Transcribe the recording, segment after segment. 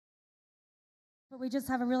We just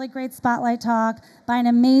have a really great spotlight talk by an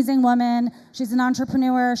amazing woman. She's an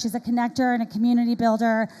entrepreneur, she's a connector and a community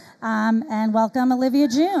builder. And welcome, Olivia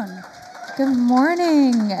June. Good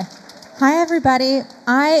morning. Hi, everybody.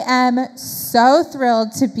 I am so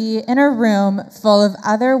thrilled to be in a room full of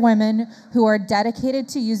other women who are dedicated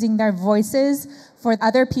to using their voices for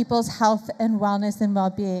other people's health and wellness and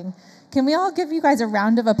well-being. Can we all give you guys a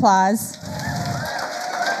round of applause?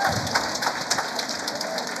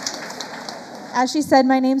 As she said,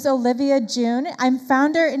 my name's Olivia June. I'm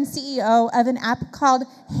founder and CEO of an app called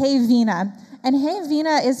Hey Vina. And Hey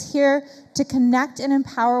Vina is here to connect and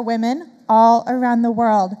empower women all around the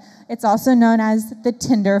world. It's also known as the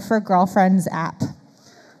Tinder for Girlfriends app.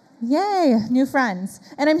 Yay, new friends.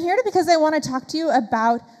 And I'm here because I want to talk to you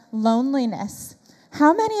about loneliness.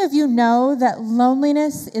 How many of you know that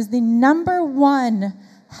loneliness is the #1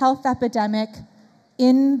 health epidemic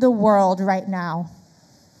in the world right now?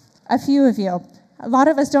 A few of you. A lot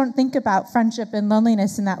of us don't think about friendship and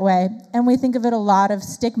loneliness in that way, and we think of it a lot of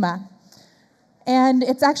stigma. And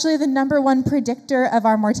it's actually the #1 predictor of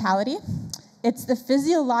our mortality. It's the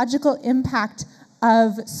physiological impact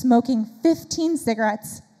of smoking 15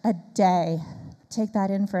 cigarettes a day. Take that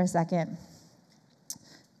in for a second.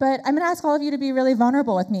 But I'm going to ask all of you to be really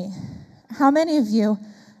vulnerable with me. How many of you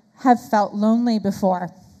have felt lonely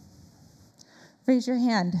before? Raise your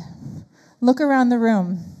hand. Look around the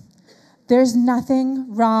room. There's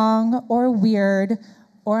nothing wrong or weird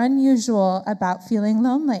or unusual about feeling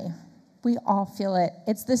lonely. We all feel it.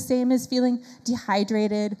 It's the same as feeling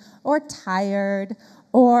dehydrated or tired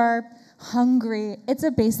or hungry. It's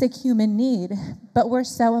a basic human need, but we're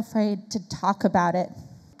so afraid to talk about it.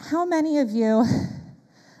 How many of you,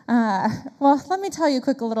 well, let me tell you a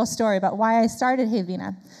quick little story about why I started Hey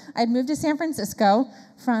Vina. I'd moved to San Francisco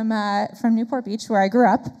from Newport Beach, where I grew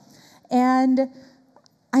up, and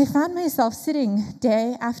I found myself sitting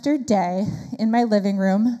day after day in my living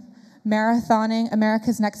room, marathoning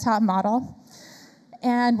America's Next Top Model,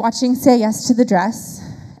 and watching Say Yes to the Dress,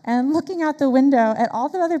 and looking out the window at all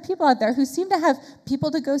the other people out there who seem to have people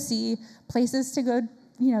to go see, places to go,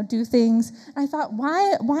 do things. And I thought,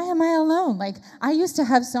 why am I alone? Like, I used to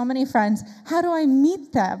have so many friends. How do I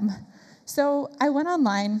meet them? So I went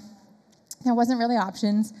online. There wasn't really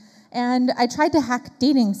options, and I tried to hack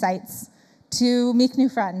dating sites to make new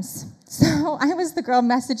friends. So I was the girl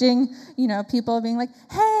messaging, people being like,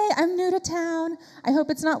 hey, I'm new to town. I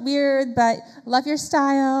hope it's not weird, but love your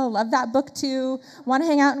style, love that book too. Want to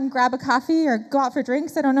hang out and grab a coffee or go out for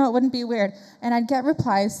drinks? I don't know, it wouldn't be weird. And I'd get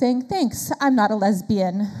replies saying, thanks, I'm not a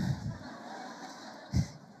lesbian.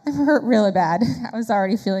 I'm hurt really bad. I was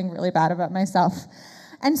already feeling really bad about myself.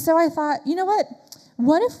 And so I thought, you know what?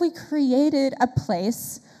 What if we created a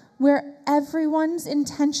place where everyone's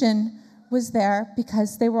intention was there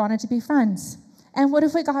because they wanted to be friends? And what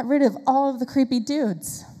if we got rid of all of the creepy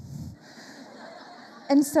dudes?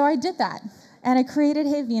 And so I did that. And I created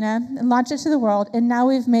Hey Vina and launched it to the world, and now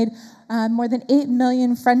we've made more than 8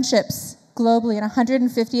 million friendships globally in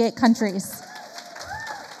 158 countries.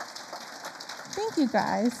 Thank you,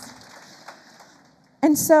 guys.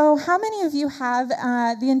 And so how many of you have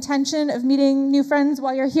the intention of meeting new friends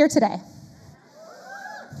while you're here today?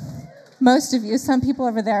 Most of you. Some people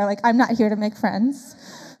over there are like, I'm not here to make friends.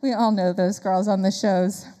 We all know those girls on the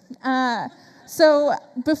shows. So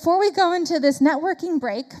before we go into this networking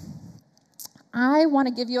break, I want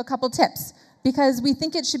to give you a couple tips, because we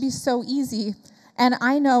think it should be so easy. And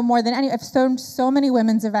I know more than any, I've thrown so many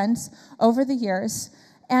women's events over the years,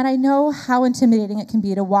 and I know how intimidating it can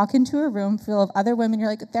be to walk into a room full of other women. You're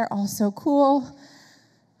like, they're all so cool.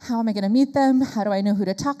 How am I going to meet them? How do I know who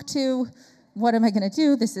to talk to? What am I going to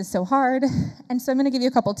do? This is so hard. And so I'm going to give you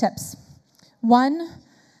a couple tips. 1,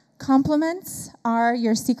 compliments are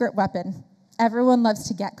your secret weapon. Everyone loves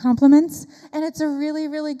to get compliments, and it's a really,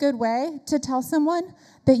 really good way to tell someone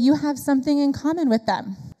that you have something in common with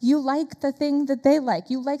them. You like the thing that they like.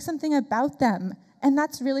 You like something about them, and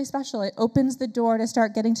that's really special. It opens the door to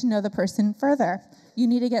start getting to know the person further. You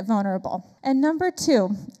need to get vulnerable. And number 2,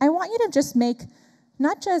 I want you to just make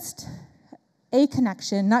not just a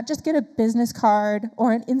connection, not just get a business card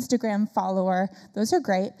or an Instagram follower. Those are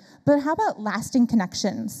great. But how about lasting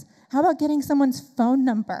connections? How about getting someone's phone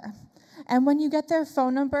number? And when you get their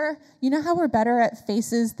phone number, you know how we're better at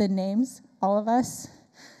faces than names, all of us?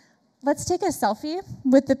 Let's take a selfie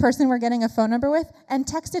with the person we're getting a phone number with and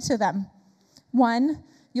text it to them. 1,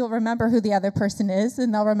 you'll remember who the other person is,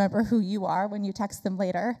 and they'll remember who you are when you text them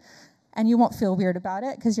later. And you won't feel weird about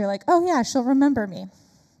it, because you're like, oh yeah, she'll remember me.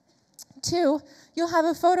 2, you'll have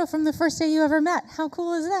a photo from the first day you ever met. How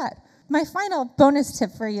cool is that? My final bonus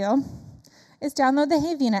tip for you is download the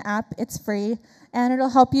Hey Vina app. It's free, and it'll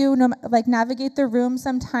help you navigate the room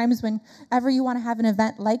sometimes whenever you want to have an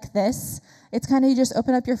event like this. It's kind of you just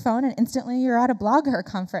open up your phone and instantly you're at a BlogHer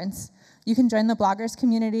conference. You can join the bloggers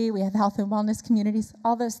community. We have health and wellness communities,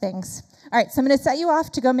 all those things. All right, so I'm going to set you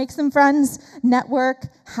off to go make some friends, network,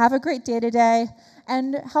 have a great day today,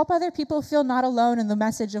 and help other people feel not alone in the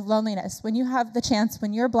message of loneliness. When you have the chance,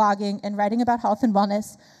 when you're blogging and writing about health and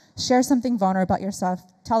wellness, share something vulnerable about yourself.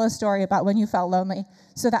 Tell a story about when you felt lonely,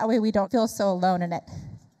 so that way we don't feel so alone in it.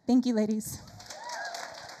 Thank you, ladies.